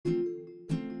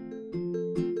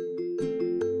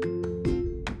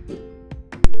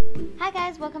Hi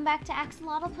guys, welcome back to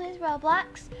Axolotl Plays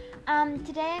Roblox.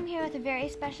 Today I'm here with a very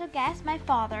special guest, my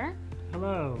father.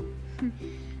 Hello.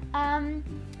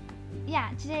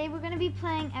 Today we're going to be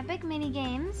playing epic mini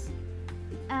games.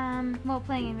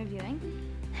 Playing and reviewing.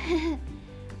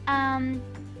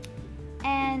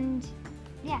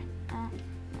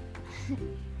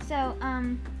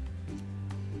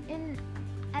 In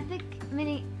epic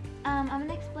mini, I'm going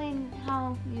to explain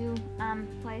how you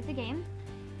play the game.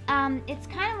 It's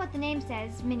kind of what the name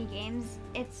says, mini games.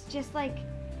 It's just like,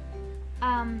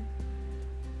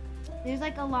 there's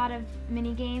like a lot of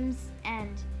mini games, and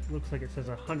Looks like it says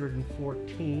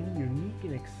 114 unique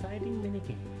and exciting mini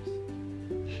games.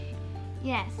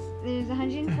 yes, there's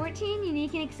 114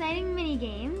 unique and exciting mini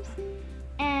games,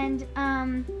 and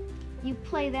you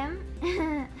play them,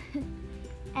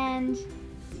 and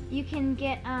you can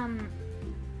get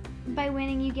by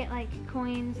winning you get like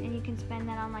coins, and you can spend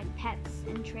that on like pets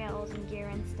and trails and gear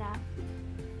and stuff.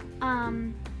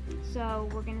 So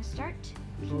we're gonna start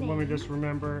So let me just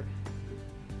remember,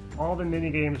 all the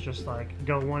mini games just like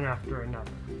go one after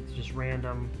another. It's just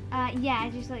random.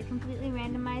 It just like completely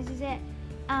randomizes it.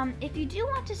 If you do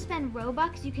want to spend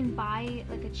Robux, you can buy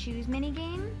like a choose mini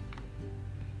game.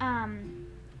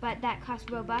 But that costs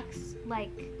Robux,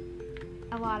 like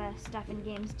a lot of stuff in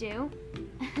games do.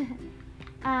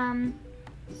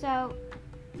 So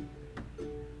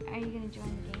are you gonna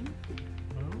join the game?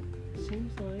 Well,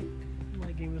 seems like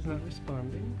my game is not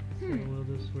responding. So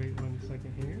we'll just wait 1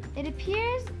 second here. It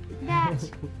appears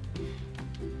that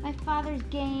my father's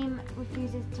game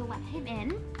refuses to let him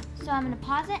in. So I'm gonna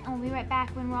pause it, and we'll be right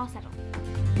back when we're all settled.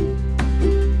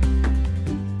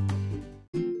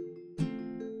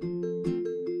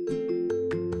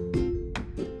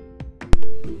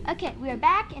 Okay, we are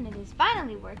back, and it is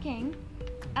finally working.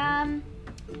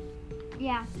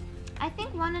 I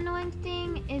think one annoying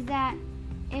thing is that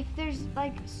if there's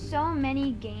like so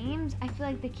many games, I feel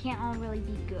like they can't all really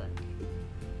be good.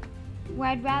 Where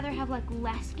I'd rather have like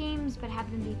less games, but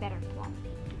have them be better quality.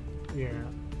 Yeah,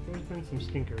 there's been some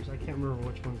stinkers. I can't remember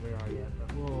which ones they are yet,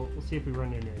 but we'll see if we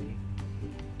run into any.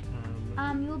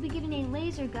 You will be given a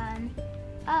laser gun.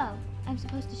 Oh, I'm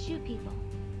supposed to shoot people.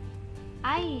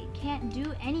 I can't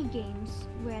do any games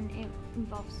when it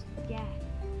involves gas.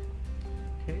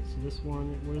 Okay, so this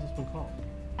one, what is this one called?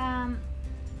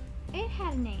 It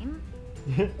had a name.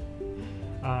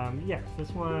 Yes, this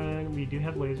one, we do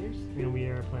have lasers, and we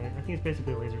are playing, I think it's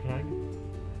basically a laser tag.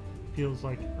 Feels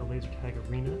like a laser tag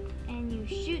arena. And you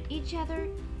shoot each other,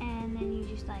 and then you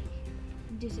just like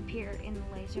disappear in the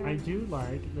laser. I do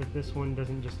like that this one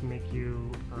doesn't just make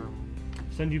you,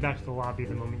 send you back to the lobby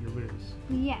the moment you lose.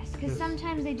 Yes, because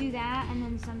sometimes they do that, and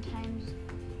then sometimes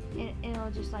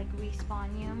it'll just like respawn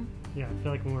you. Yeah, I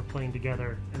feel like when we're playing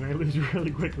together and I lose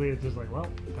really quickly, it's just like, well,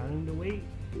 time to wait.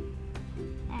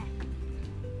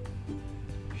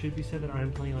 Should be said that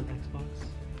I'm playing on Xbox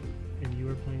and you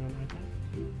are playing on iPad?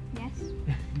 Yes.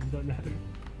 Does that matter?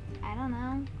 I don't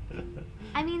know.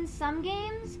 I mean, some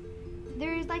games,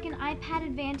 there's like an iPad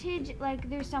advantage. Like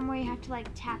there's somewhere you have to like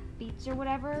tap beats or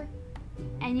whatever,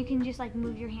 and you can just like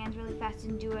move your hands really fast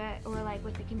and do it, or like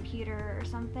with the computer or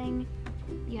something,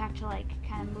 you have to like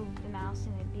kind of move the mouse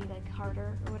and it'd be like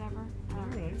harder or whatever. I don't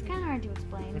know. Alright. It's kind of hard to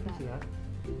explain, I but can see that.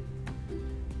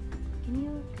 can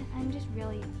you? I'm just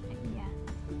really, yeah.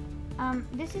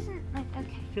 This isn't like,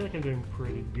 okay. I feel like I'm doing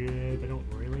pretty good, but I don't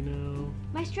really know.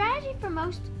 My strategy for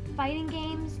most fighting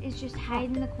games is just hide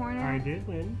in the corner. I did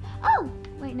win. Oh!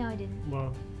 Wait, no, I didn't.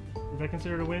 Well, is that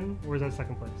considered a win, or is that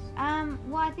second place?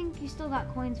 Well, I think you still got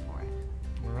coins for it.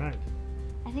 Alright.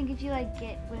 I think if you like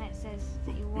get when it says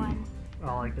that you won.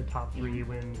 Oh, like the top 3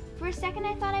 win. For a second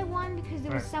I thought I won because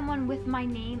there was someone with my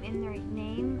name in their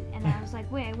name, and I was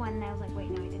like, wait, I won, and I was like,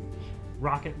 wait, no, I didn't.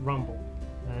 Rocket Rumble.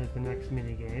 That is the next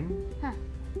mini game. Huh.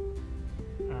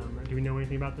 Do we know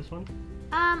anything about this one?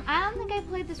 I don't think I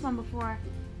played this one before. I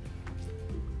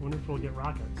wonder if we'll get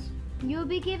rockets. You'll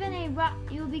be given a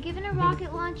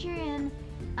rocket launcher in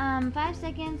 5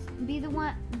 seconds. Be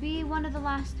one of the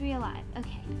last 3 alive.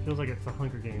 Okay. Feels like it's the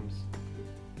Hunger Games.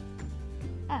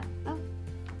 Oh.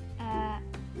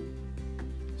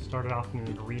 Started off in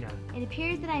an arena. It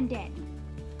appears that I'm dead.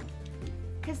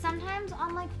 Because sometimes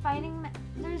on like fighting,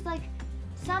 there's like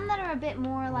some that are a bit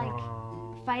more like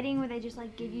fighting where they just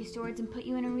like give you swords and put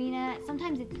you in arena.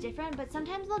 Sometimes it's different, but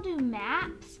sometimes they'll do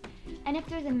maps. And if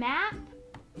there's a map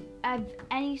of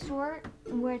any sort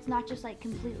where it's not just like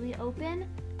completely open,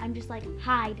 I'm just like,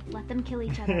 hide, let them kill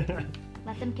each other.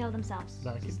 Let them kill themselves.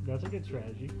 That's a good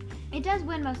strategy. It does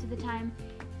win most of the time.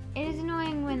 It is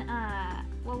annoying when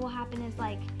what will happen is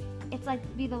like it's like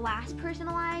be the last person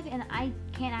alive, and I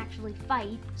can't actually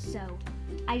fight, so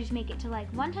I just make it to like,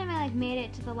 one time I like made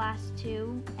it to the last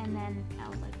 2, and then I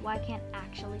was like, well, I can't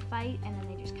actually fight, and then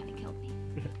they just kind of killed me.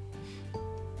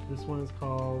 This one is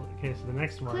called, okay, so the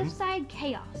next one, Cliffside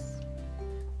Chaos.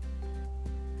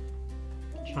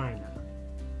 China.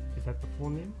 Is that the full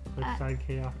name? Cliffside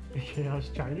Chaos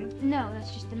China? No,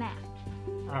 that's just the map.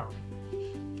 Oh. So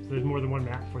there's more than one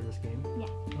map for this game? Yeah.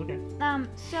 Okay.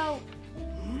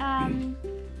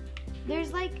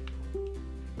 There's like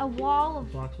a wall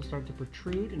of, Blocks will start to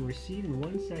protrude and recede in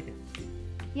 1 second.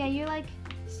 yeah, you're like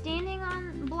standing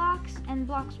on blocks, and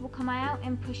blocks will come out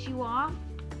and push you off.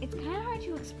 It's kind of hard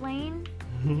to explain,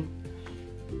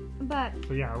 but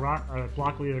So yeah, a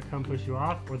block will either come push you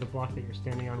off, or the block that you're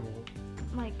standing on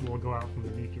like, will go out from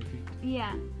beneath your feet.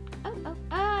 yeah.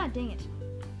 Dang it.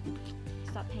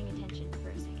 Stop paying attention for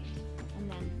a second. And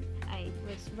then I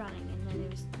was running, and then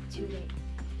it was too late.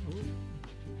 Ooh.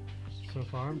 So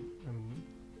far, I'm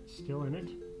still in it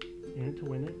to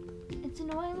win it. It's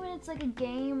annoying when it's like a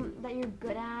game that you're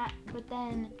good at, but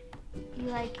then you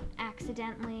like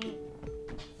accidentally,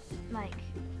 like,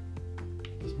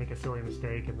 Just make a silly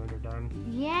mistake and then you're done.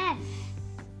 yes,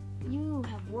 you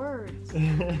have words.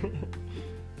 Alright,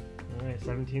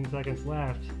 17 seconds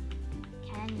left.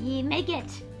 Can he make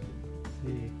it?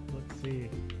 Let's see.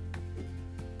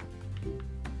 So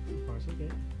far, so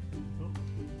good. Oh.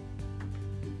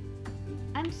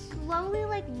 I'm slowly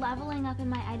like leveling up in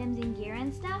my items and gear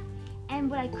and stuff, and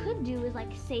what I could do is like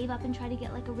save up and try to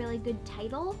get like a really good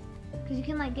title, because you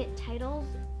can like get titles,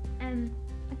 and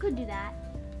I could do that,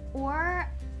 or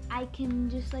I can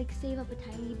just like save up a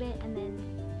tiny bit and then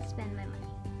spend my money.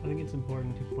 I think it's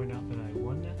important to point out that I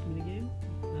won that minigame,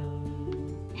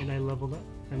 and I leveled up.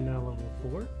 I'm now level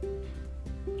 4.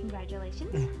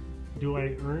 Congratulations. Do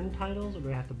I earn titles or do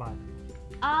I have to buy them?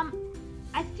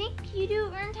 I think you do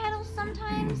earn titles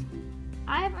sometimes.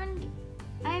 I've earned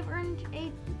a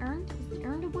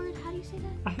word? How do you say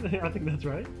that? I think that's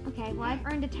right. Okay, well I've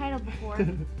earned a title before,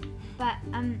 but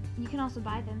you can also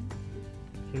buy them.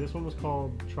 Okay, this one was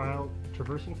called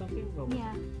Traversing something? What was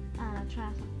Yeah,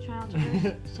 trial traverse.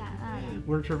 I don't know.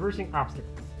 We're traversing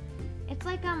obstacles. It's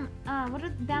like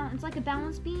it's like a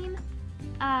balance beam,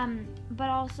 but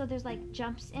also there's like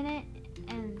jumps in it,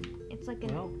 and it's like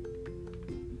an. Well.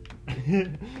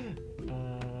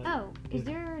 Is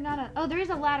there not a? Oh, there is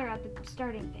a ladder at the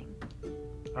starting thing.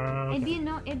 Okay.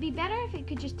 It'd be better if it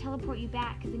could just teleport you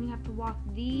back, because then you have to walk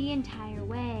the entire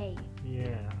way.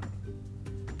 Yeah.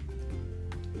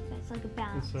 That's like a And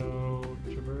balance. so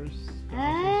traverse.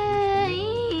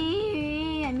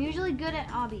 I'm usually good at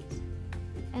obbies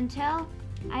until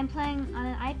I'm playing on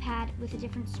an iPad with a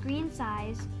different screen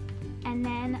size, and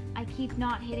then I keep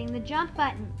not hitting the jump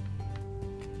button.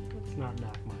 Let's not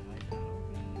knock my iPad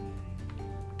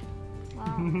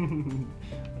Wow. over.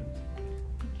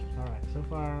 Alright, so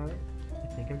far, I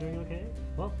think I'm doing okay.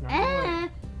 Well, not more.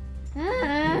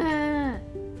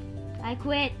 I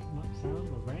quit. What sound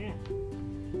was that?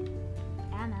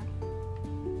 I don't know.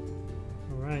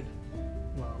 Alright.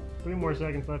 Well, 3 more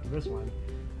seconds left of this one.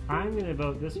 I'm going to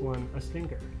vote this one a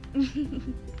stinker.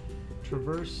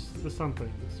 Traverse the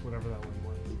somethings, whatever that one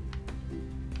was.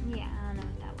 Yeah, I don't know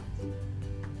what that was.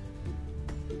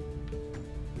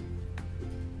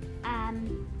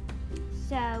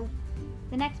 So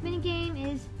the next mini game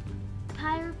is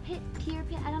Pyre Pit. I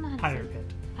don't know how to Pyre say it. Pit.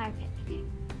 Pyre Pit.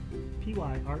 Okay.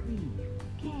 Pyre.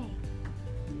 Okay.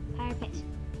 Pyre Pit.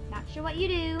 Not sure what you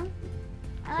do.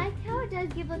 I like how it does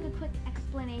give like a quick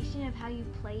explanation of how you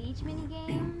play each mini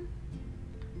game.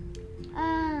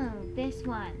 Oh, this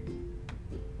one.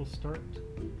 We'll start.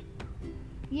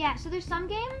 Yeah, so there's some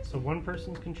games. So one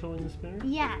person's controlling the spinner?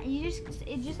 Yeah,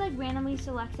 it just like randomly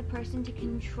selects a person to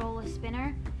control a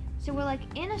spinner. So we're like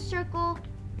in a circle,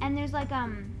 and there's like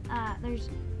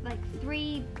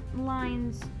 3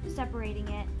 lines separating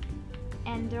it,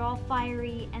 and they're all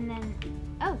fiery. And then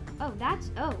oh.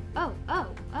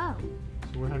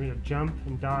 So we're having to jump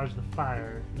and dodge the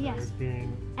fire that Yes. is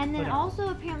being And then put out. also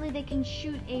apparently they can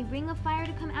shoot a ring of fire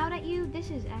to come out at you.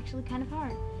 This is actually kind of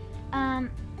hard.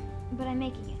 But I'm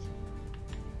making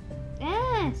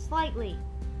it. Slightly.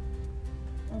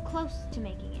 I'm close to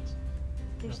making it.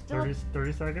 There's still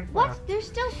 30 seconds what? left. There's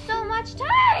still so much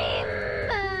time.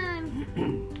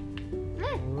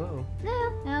 Whoa.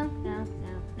 No.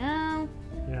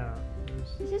 Yeah,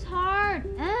 there's This is hard.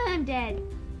 I'm dead.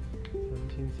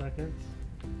 17 seconds.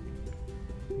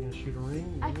 You gonna shoot a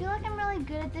ring? I feel like I'm really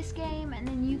good at this game, and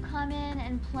then you come in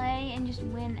and play and just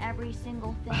win every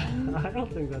single thing. I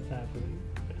don't think that's happening.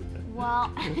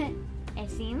 Well, it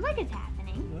seems like it's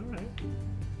happening. Alright.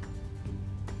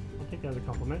 I'll take that as a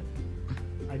compliment.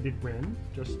 I did win,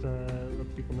 just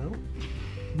let people know.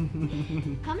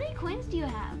 How many coins do you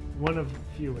have? One of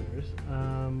few winners.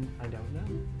 I don't know.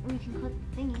 We can click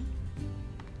the thingy.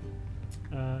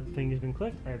 Thing has been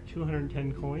clicked. I have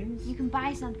 210 coins. You can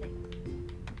buy something.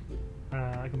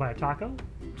 I can buy a taco.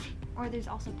 Or there's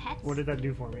also pets. What did that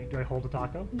do for me? Do I hold a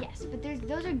taco? Yes, but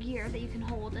those are gear that you can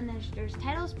hold, and there's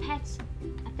titles, pets,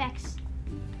 effects,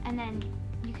 and then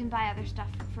you can buy other stuff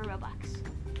for Robux,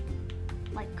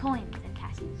 like coins and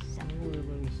castles. So.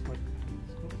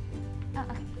 Oh,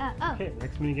 okay. Okay,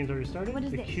 next minigame's already started. What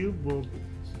is the this? cube will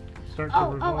start to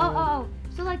revolve. Oh.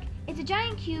 So like it's a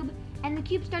giant cube, and the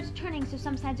cube starts turning. So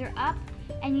some sides are up,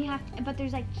 and you have to, but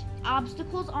there's like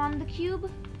obstacles on the cube,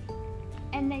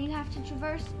 and then you have to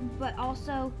traverse. But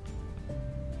also,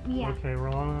 yeah. Okay, we're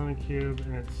all on a cube,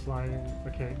 and it's sliding.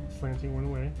 Okay, it's slanting one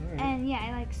way. All right. And yeah,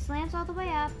 it like slants all the way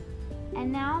up,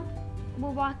 and now we're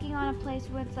walking on a place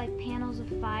where it's like panels of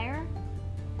fire.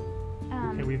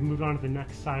 Okay, we've moved on to the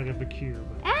next side of the cube.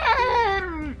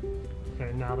 Okay,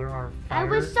 now there are fire. I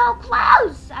was so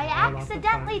close! I Yeah, lots of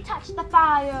accidentally touched the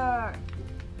fire!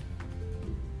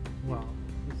 Well,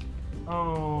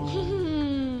 oh.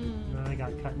 Now I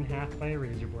got cut in half by a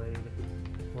razor blade.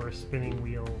 Or a spinning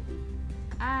wheel.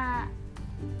 Yeah,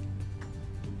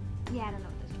 I don't know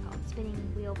what this is called.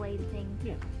 Spinning wheel blade thing.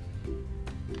 Yeah.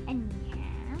 And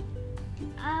yeah.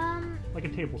 Like a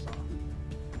table saw.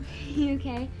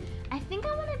 Okay. I think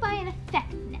I want to buy an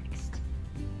effect next.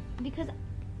 Because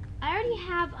I already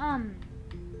have,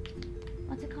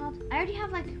 what's it called? I already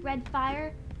have, like, red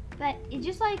fire. But it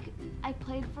just, like, I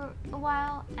played for a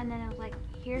while, and then I was like,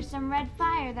 here's some red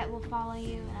fire that will follow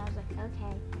you. And I was like,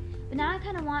 okay. But now I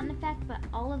kind of want an effect, but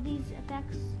all of these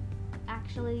effects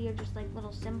actually are just, like,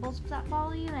 little symbols that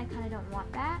follow you, and I kind of don't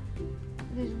want that.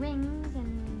 There's rings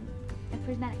and a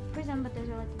prismatic prism, but those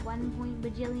are, like, 1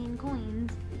 bajillion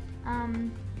coins.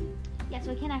 Yeah,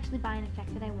 so I can't actually buy an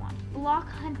effect that I want. Block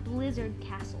Hunt Blizzard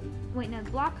Castle. Wait, no,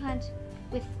 Block Hunt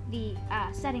with the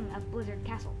setting of Blizzard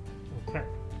Castle. Okay.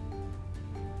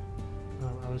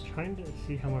 I was trying to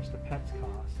see how much the pets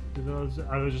cost.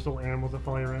 Are those just little animals that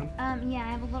follow you around? Yeah,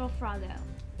 I have a little Froggo.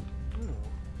 You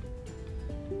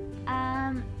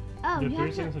have you 30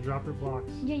 have seconds to, to drop your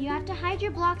blocks. yeah, you have to hide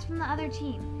your blocks from the other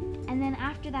team. And then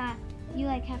after that, you,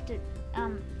 like, have to,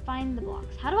 find the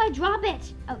blocks. How do I drop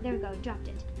it? Oh, there we go, dropped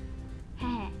it.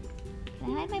 Heh.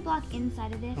 Can I hide my block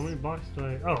inside of this? How many blocks do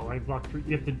I... Oh, I blocked 3.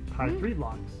 You have to hide 3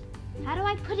 blocks. How do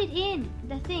I put it in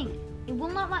the thing? It will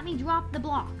not let me drop the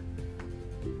block.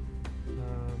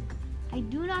 I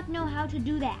do not know how to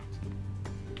do that.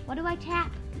 What do I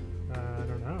tap? I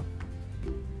don't know.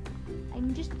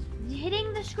 I'm just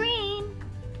hitting the screen.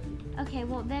 Okay,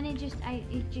 well then it just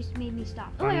made me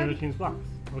stop. Oh, Find the other team's blocks.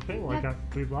 Okay, well I Yeah. got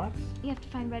 3 blocks. You have to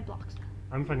find red blocks.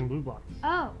 I'm finding blue blocks.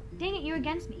 Oh, dang it, you're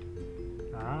against me.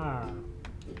 Ah.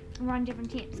 We're on different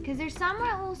teams. Because there's some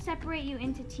where it will separate you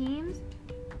into teams.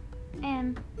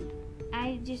 And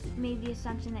I just made the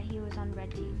assumption that he was on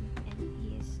red team. And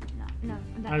he is not. No.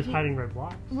 I was hiding red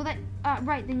blocks. Well,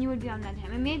 right, then you would be on red team.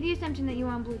 I made the assumption that you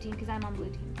were on blue team because I'm on blue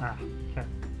team. Ah, okay.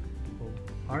 Well,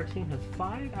 our team has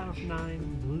 5 out of 9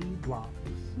 blue blocks.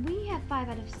 We have 5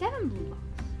 out of 7 blue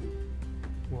blocks.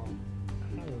 Well,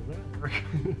 how does that work?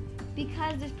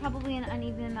 Because there's probably an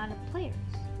uneven amount of players.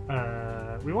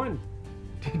 We won.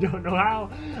 Don't know how.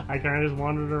 I kind of just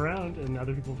wandered around and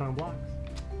other people found blocks.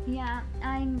 Yeah,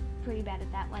 I'm pretty bad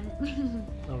at that one.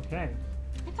 Okay.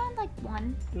 I found like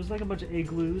 1. It was like a bunch of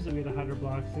igloos and we had to hide our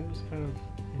blocks. It was kind of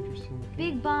interesting looking.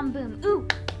 Big bomb boom. Ooh,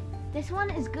 this one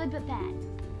is good but bad.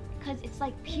 Because it's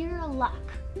like pure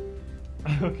luck.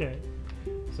 Okay.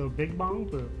 So big bomb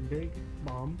boom. Big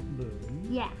bomb boom.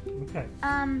 Yeah. Okay.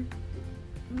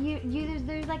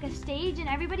 There's like a stage and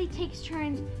everybody takes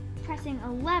turns pressing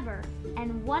a lever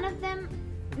and one of them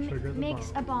Trigger the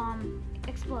makes a bomb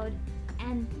explode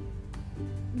and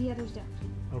the others don't.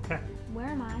 Okay. Where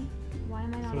am I? Why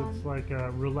am I not So on? it's like a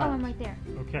roulette. Oh, I'm right there.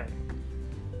 Okay.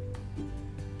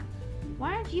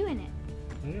 Why aren't you in it?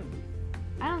 I am.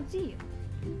 I don't see you.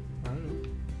 I don't know.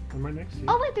 I'm right next to you.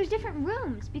 Oh wait, there's different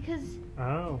rooms because...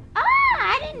 Oh. Ah,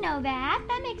 I didn't know that.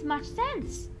 That makes much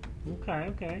sense. Okay,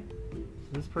 okay.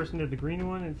 So this person did the green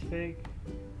one, it's fake.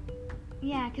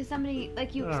 Yeah, because somebody,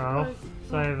 like you... Oh,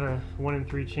 so I have a 1 in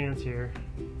 3 chance here.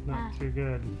 Not too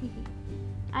good.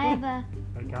 I have a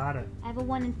I got it.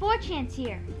 1 in 4 chance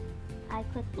here. I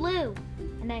click blue,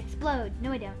 and I explode.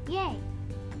 No, I don't. Yay.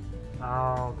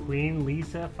 Oh, Queen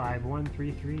Lisa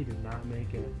 5133 did not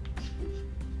make it.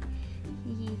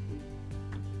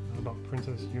 How about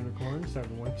Princess Unicorn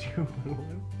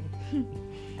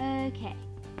 71211? Okay.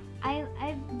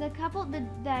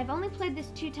 I've only played this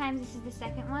 2 times. This is the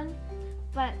second one.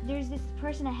 But there's this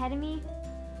person ahead of me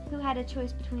who had a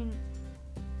choice between,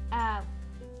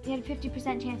 he had a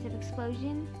 50% chance of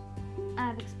exploding,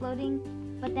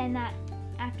 but then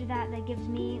after that gives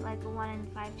me like a 1 in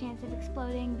 5 chance of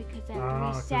exploding because I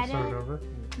have to reset start it. over.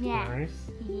 Yeah.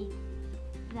 Nice.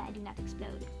 That I do not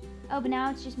explode. Oh, but now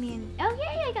it's just me and, oh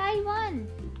yay, I won.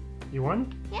 You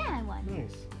won? Yeah, I won.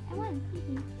 Nice. I won.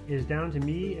 It is down to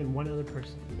me and one other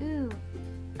person. Ooh.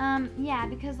 Yeah,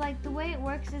 because like the way it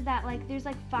works is that like there's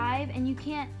like 5 and you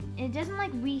can't, it doesn't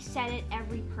like reset it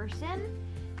every person.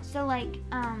 So like,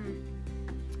 I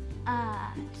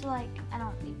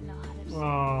don't even know how to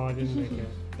Oh, I didn't make it.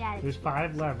 That There's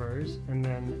 5 levers, and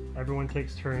then everyone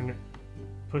takes turn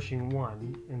pushing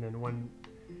one, and then when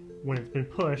it's been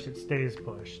pushed, it stays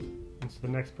pushed. And so the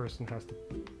next person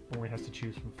only has to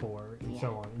choose from 4, and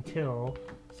so on, until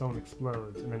someone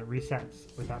explodes, and then it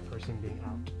resets with that person being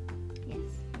out.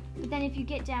 Yes. But then if you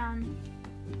get down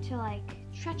to like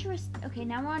treacherous, okay,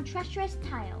 now we're on treacherous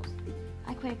tiles.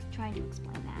 I quit trying to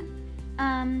explain that.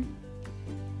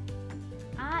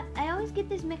 I always get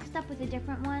this mixed up with a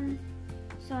different one,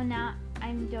 so now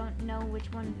I don't know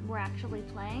which one we're actually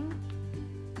playing.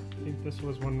 I think this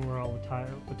was one where all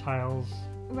the tiles.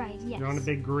 Right. Yes. You're on a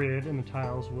big grid, and the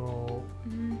tiles will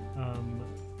Mm-hmm.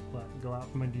 go out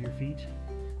from under your feet.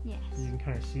 Yes. You can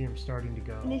kind of see them starting to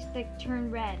go. And they like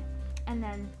turn red, and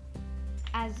then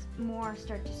as more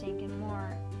start to sink and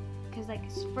more, because like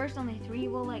first only 3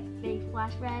 will they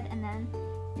flash red and then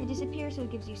they disappear, so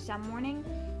it gives you some warning.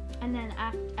 And then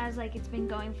as like it's been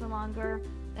going for longer,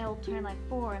 it'll turn like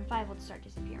 4 and 5 will start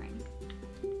disappearing.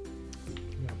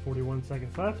 You got 41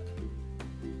 seconds left.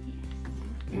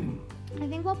 Yes. I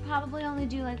think we'll probably only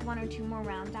do like 1 or 2 more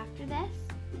rounds after this.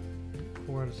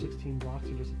 4 out of 16 blocks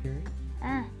are disappearing.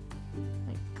 I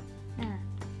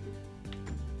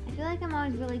feel like I'm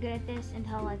always really good at this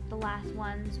until like the last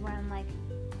ones where I'm like,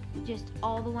 just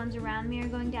all the ones around me are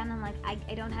going down. I'm like,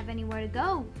 I don't have anywhere to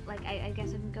go. Like, I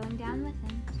guess I'm going down with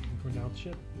them. Going down the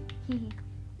ship. 16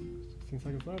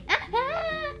 seconds left.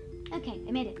 Okay,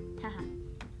 I made it. Haha.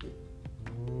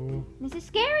 Oh, This is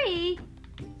scary.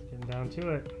 getting down to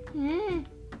it.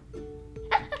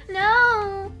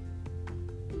 No.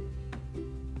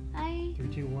 3,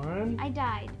 2, 1. I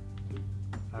died,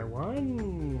 I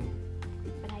won.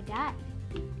 but I died.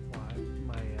 Why?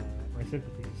 My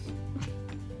sympathies.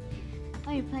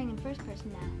 Oh, you're playing in first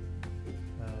person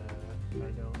now.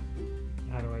 I don't.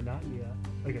 How do I not? Yeah.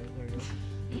 Okay, there you go.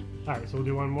 Alright, so we'll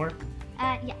do one more?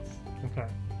 Yes. Okay.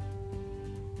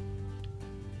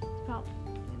 It's probably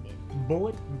gonna be.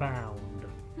 Bullet Bound.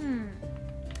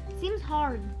 Seems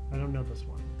hard. I don't know this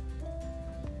one.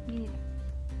 Me neither.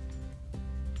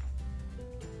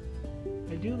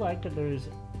 I do like that there's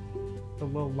the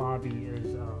little lobby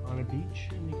is on a beach,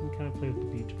 and you can kind of play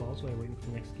with the beach balls while waiting for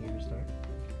the next game to start.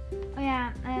 Oh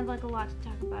yeah, I have like a lot to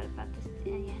talk about this.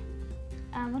 Yeah.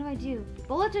 What do I do?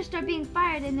 Bullets are start being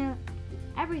fired into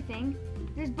everything.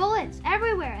 There's bullets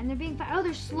everywhere, and they're being fired. Oh,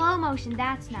 there's slow motion.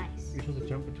 That's nice. You're supposed to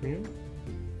jump between them?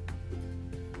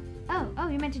 Oh,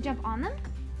 you're meant to jump on them?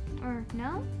 Or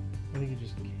no? I think you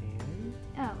just can.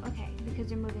 Oh, okay, because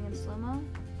they're moving in slow-mo.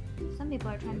 Some people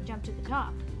are trying to jump to the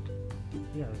top.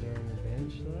 Yeah, is there an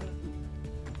advantage to that?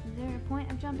 Is there a point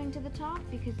of jumping to the top?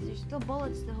 Because there's still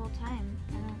bullets the whole time.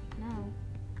 I don't know.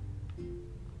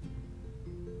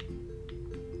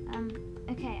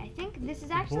 Okay, I think this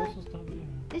is actually... Bullets will stop you.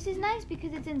 This is nice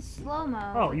because it's in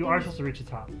slow-mo. Oh, you are supposed to reach the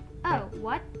top. Oh,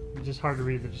 what? It's just hard to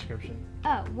read the description.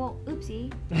 Oh, well,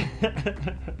 oopsie.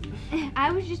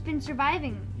 I was just been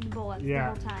surviving the bullets the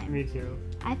whole time. Me too.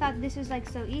 I thought this was like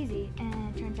so easy, and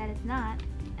it turns out it's not.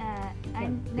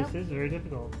 Nope. This is very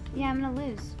difficult. Yeah, I'm gonna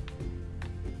lose.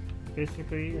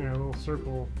 Basically, in a little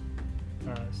circle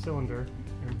cylinder,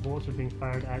 and bullets are being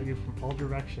fired at you from all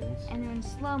directions. And they're in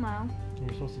slow-mo. And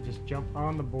you're supposed to just jump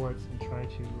on the bullets and try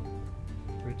to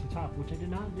reach the top, which I did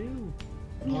not do.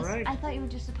 Yes, All right. I thought you were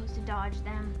just supposed to dodge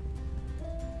them.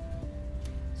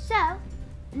 So,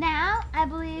 now I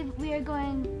believe we are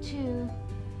going to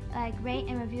rate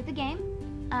and review the game.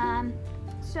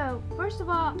 So first of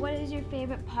all, what is your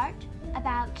favorite part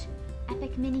about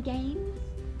Epic Mini Games?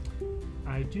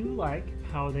 I do like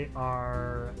how they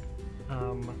are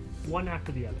one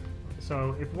after the other.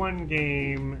 So if one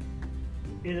game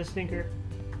is a stinker,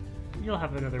 you'll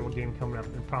have another game coming up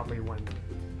in probably 1 minute.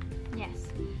 Yes.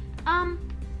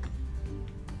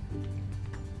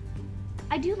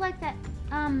 I do like that.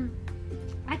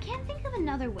 I can't think of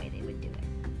another way they would do it.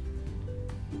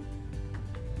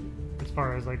 As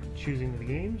far as like choosing the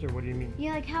games, or what do you mean?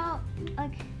 Yeah, like how,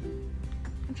 like,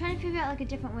 I'm trying to figure out like a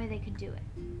different way they could do it.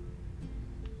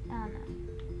 I don't know.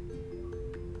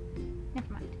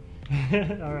 Never mind.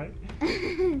 All right.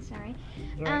 Sorry.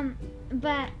 Right.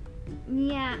 But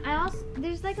yeah,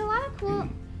 there's like a lot of cool.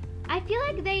 I feel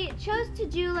like they chose to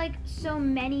do like so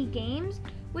many games,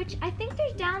 which I think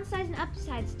there's downsides and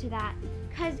upsides to that.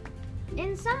 Cause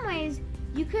in some ways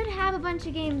you could have a bunch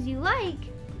of games you like,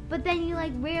 but then you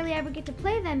like rarely ever get to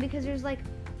play them because there's like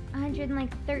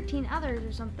 113 others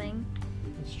or something.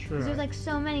 That's true. Because there's like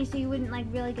so many, so you wouldn't like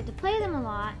really get to play them a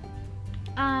lot.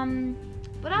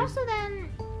 But also then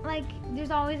like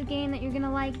there's always a game that you're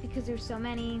gonna like because there's so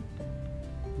many.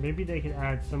 Maybe they could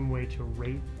add some way to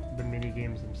rate the mini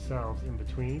games themselves in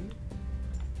between,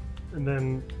 and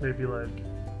then maybe like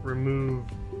remove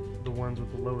the ones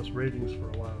with the lowest ratings for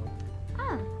a while.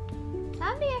 Oh,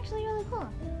 that would be actually really cool.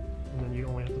 And then you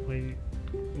only have to play,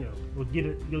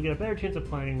 you'll get a better chance of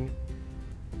playing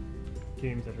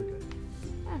games that are good.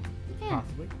 Oh, yeah.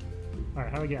 Possibly. All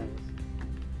right, how do I get out of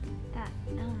I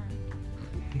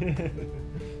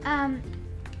don't know.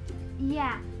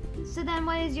 Yeah. So then,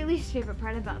 what is your least favorite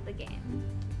part about the game?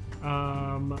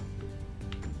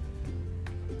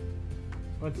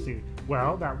 Let's see.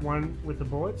 Well, that one with the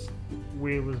bullets,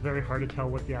 it was very hard to tell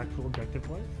what the actual objective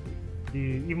was.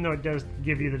 Even though it does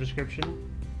give you the description,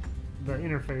 the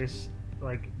interface,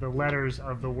 like the letters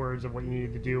of the words of what you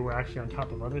needed to do, were actually on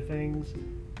top of other things.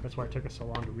 That's why it took us so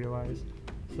long to realize.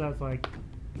 So that's like,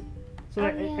 Yeah.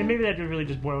 and maybe that really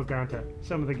just boils down to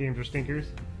some of the games are stinkers,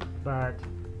 but.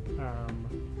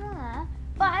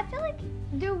 But I feel like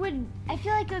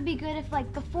it would be good if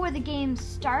like before the game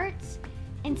starts,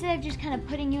 instead of just kind of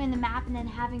putting you in the map and then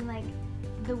having like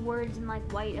the words in like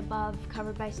white above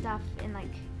covered by stuff and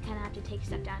like kind of have to take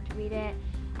stuff down to read it.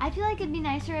 I feel like it'd be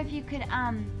nicer if you could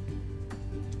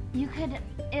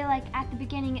like at the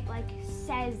beginning it like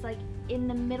says like in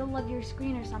the middle of your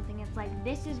screen or something, it's like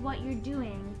this is what you're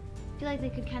doing. I feel like they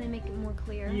could kind of make it more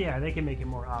clear. Yeah, they can make it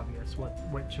more obvious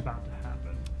what's about to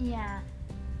happen. Yeah.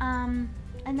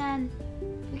 And then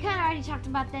we kind of already talked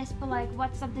about this, but like,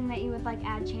 what's something that you would like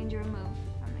add, change, or remove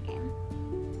from the game?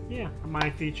 Yeah, my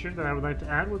feature that I would like to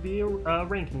add would be a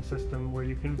ranking system where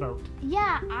you can vote.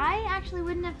 Yeah, I actually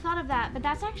wouldn't have thought of that, but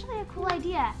that's actually a cool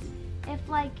idea. If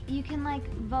like you can like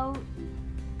vote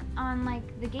on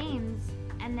like the games,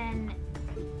 and then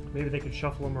Maybe they could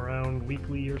shuffle them around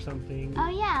weekly or something. oh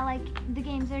yeah, like the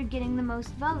games that are getting the most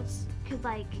votes could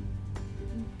like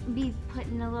be put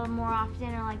in a little more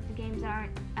often, or like the games that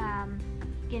aren't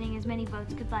getting as many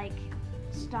votes could like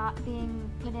stop being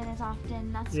put in as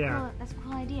often. That's Yeah. cool. That's a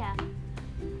cool idea.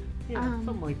 Yeah,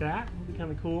 something like that would be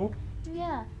kind of cool.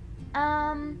 Yeah.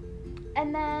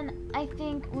 And then I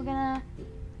think we're gonna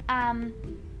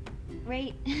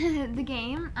rate the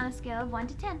game on a scale of 1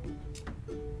 to 10.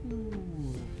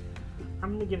 Ooh.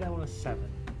 I'm gonna give that one a 7.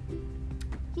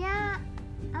 Yeah,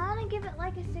 I want to give it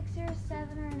like a 6 or a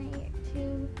 7 or an 8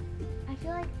 too. I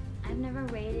feel like I've never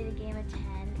rated a game a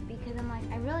 10 because I'm like,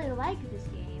 I really like this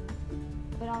game,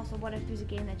 but also what if there's a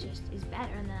game that just is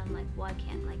better, and then I'm like, well, I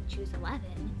can't like choose 11.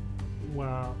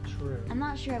 Well, true. I'm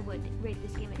not sure I would rate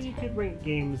this game a 10. You could rate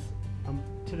games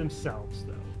to themselves,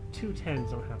 though. 2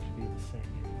 10s don't have to be the same.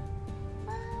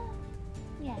 Well,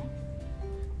 yes.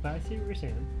 But I see what you're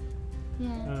saying.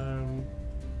 Yeah.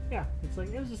 Yeah, it's like,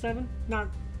 it was a 7. Not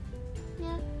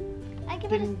Yeah. I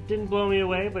give it a didn't blow me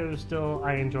away, but it was still,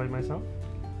 I enjoyed myself.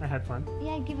 I had fun.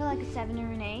 Yeah, I'd give it like a 7 or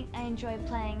an 8. I enjoyed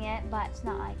playing it, but it's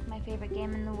not like my favorite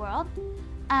game in the world.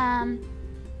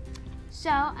 So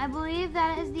I believe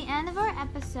that is the end of our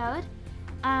episode.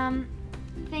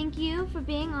 Thank you for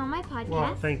being on my podcast.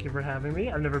 Well, thank you for having me.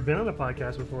 I've never been on a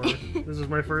podcast before. This is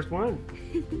my first one.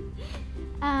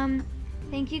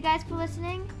 Thank you guys for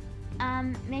listening.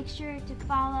 Make sure to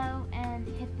follow and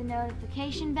hit the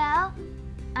notification bell.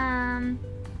 And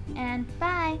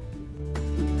bye.